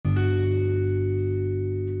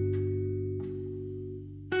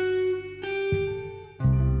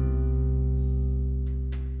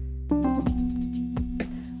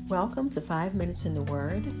Welcome to 5 Minutes in the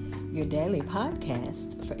Word, your daily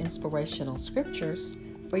podcast for inspirational scriptures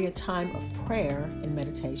for your time of prayer and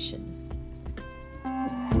meditation.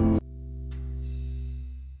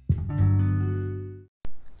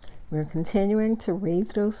 We're continuing to read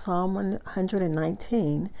through Psalm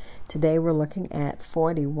 119. Today we're looking at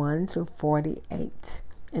 41 through 48.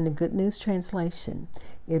 In the Good News Translation,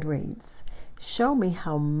 it reads, "Show me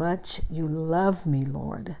how much you love me,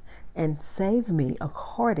 Lord, and save me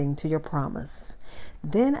according to your promise.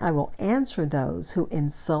 Then I will answer those who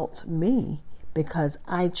insult me, because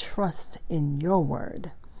I trust in your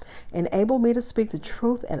word. Enable me to speak the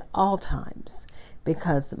truth at all times,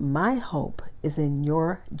 because my hope is in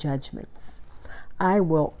your judgments. I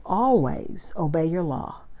will always obey your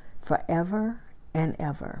law, forever and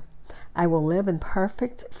ever. I will live in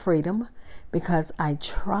perfect freedom, because I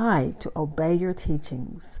try to obey your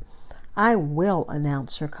teachings. I will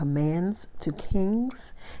announce your commands to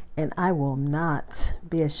kings, and I will not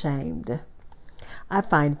be ashamed. I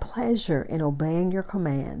find pleasure in obeying your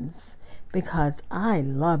commands, because I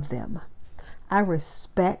love them. I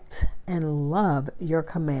respect and love your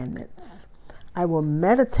commandments. I will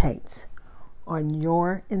meditate on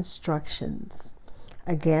your instructions."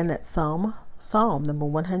 Again, that's Psalm number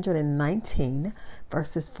 119,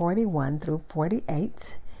 verses 41 through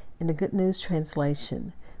 48 in the Good News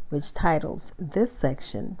Translation, which titles this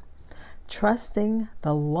section, "Trusting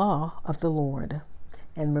the Law of the Lord."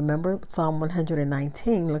 And remember, Psalm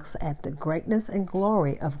 119 looks at the greatness and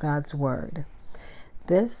glory of God's Word.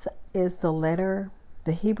 This is the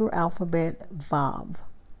Hebrew alphabet Vav.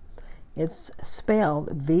 It's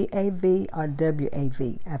spelled V-A-V or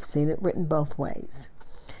W-A-V. I've seen it written both ways.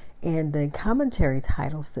 And the commentary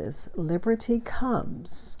titles this, "Liberty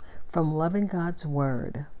Comes from Loving God's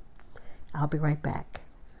Word." I'll be right back.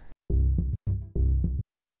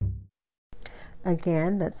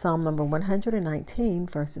 Again, that's Psalm number 119,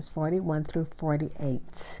 verses 41 through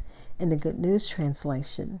 48 in the Good News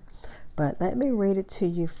Translation. But let me read it to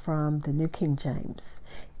you from the New King James.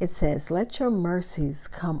 It says, "Let your mercies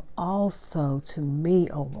come also to me,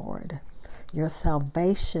 O Lord, your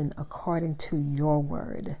salvation according to your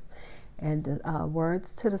word." And the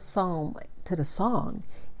words to the song,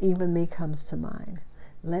 "Even me," comes to mind.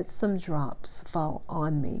 Let some drops fall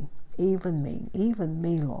on me, even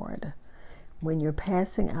me, Lord. When you're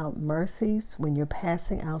passing out mercies, when you're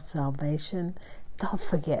passing out salvation, don't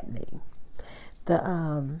forget me.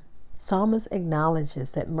 The psalmist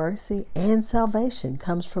acknowledges that mercy and salvation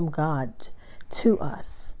comes from God to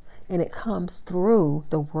us, and it comes through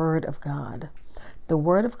the Word of God. The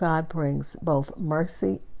Word of God brings both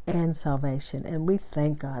mercy and salvation, and we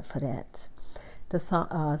thank God for that.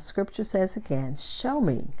 The scripture says again, "Show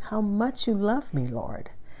me how much you love me,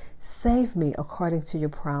 Lord. Save me according to your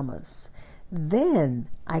promise. Then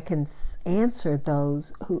I can answer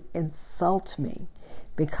those who insult me,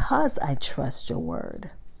 because I trust your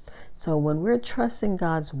word." So when we're trusting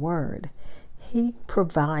God's word, He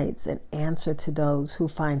provides an answer to those who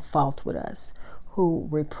find fault with us, who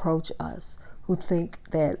reproach us, who think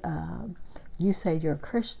that you say you're a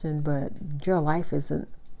Christian, but your life isn't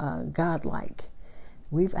godlike.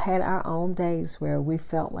 We've had our own days where we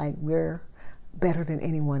felt like we're better than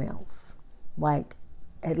anyone else. Like,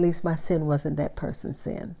 at least my sin wasn't that person's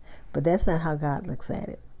sin. But that's not how God looks at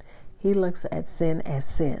it. He looks at sin as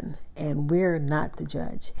sin, and we're not the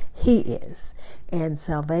judge. He is. And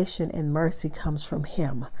salvation and mercy comes from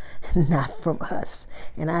Him, not from us.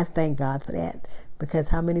 And I thank God for that, because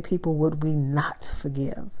how many people would we not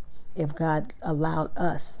forgive if God allowed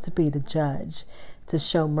us to be the judge, to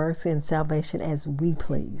show mercy and salvation as we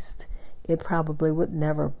pleased? It probably would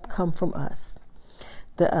never come from us.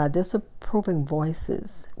 The disapproving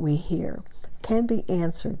voices we hear can be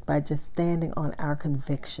answered by just standing on our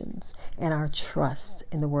convictions and our trust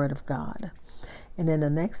in the Word of God. And then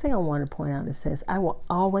the next thing I want to point out, it says, "I will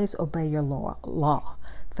always obey your law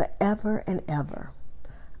forever and ever.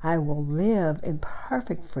 I will live in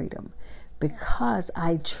perfect freedom, because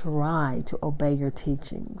I try to obey your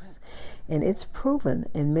teachings." And it's proven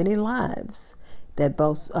in many lives that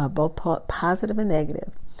both positive and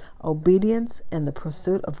negative, obedience and the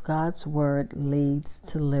pursuit of God's word leads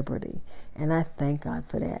to liberty. And I thank God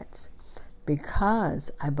for that.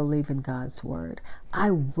 Because I believe in God's word,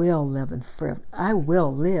 I will live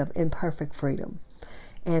in perfect freedom.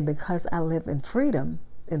 And because I live in freedom,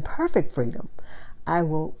 in perfect freedom, I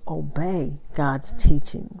will obey God's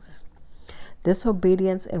teachings.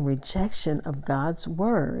 Disobedience and rejection of God's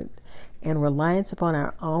word and reliance upon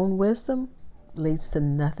our own wisdom leads to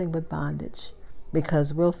nothing but bondage,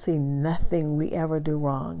 because we'll see nothing we ever do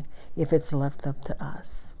wrong if it's left up to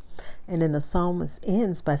us. And then the psalmist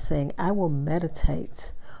ends by saying, I will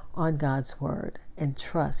meditate on God's word and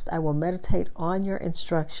trust. I will meditate on your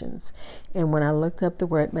instructions. And when I looked up the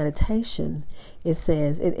word meditation, it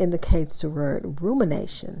says it indicates the word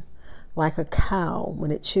rumination, like a cow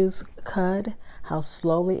when it chews cud, how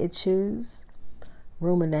slowly it chews.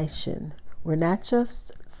 Rumination. We're not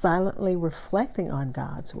just silently reflecting on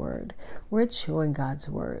God's word. We're chewing God's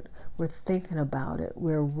word. We're thinking about it.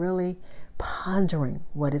 We're really pondering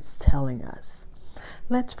what it's telling us.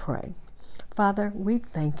 Let's pray. Father, we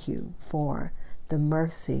thank you for the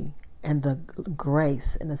mercy and the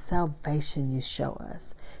grace and the salvation you show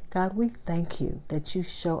us. God, we thank you that you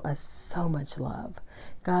show us so much love.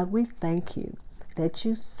 God, we thank you that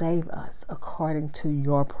you save us according to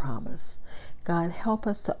your promise. God, help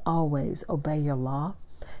us to always obey your law.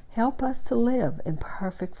 Help us to live in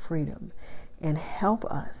perfect freedom, and help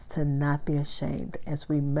us to not be ashamed as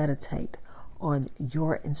we meditate on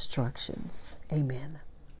your instructions. Amen.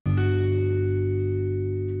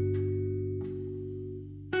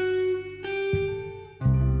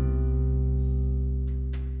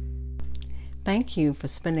 Thank you for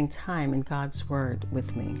spending time in God's Word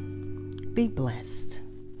with me. Be blessed.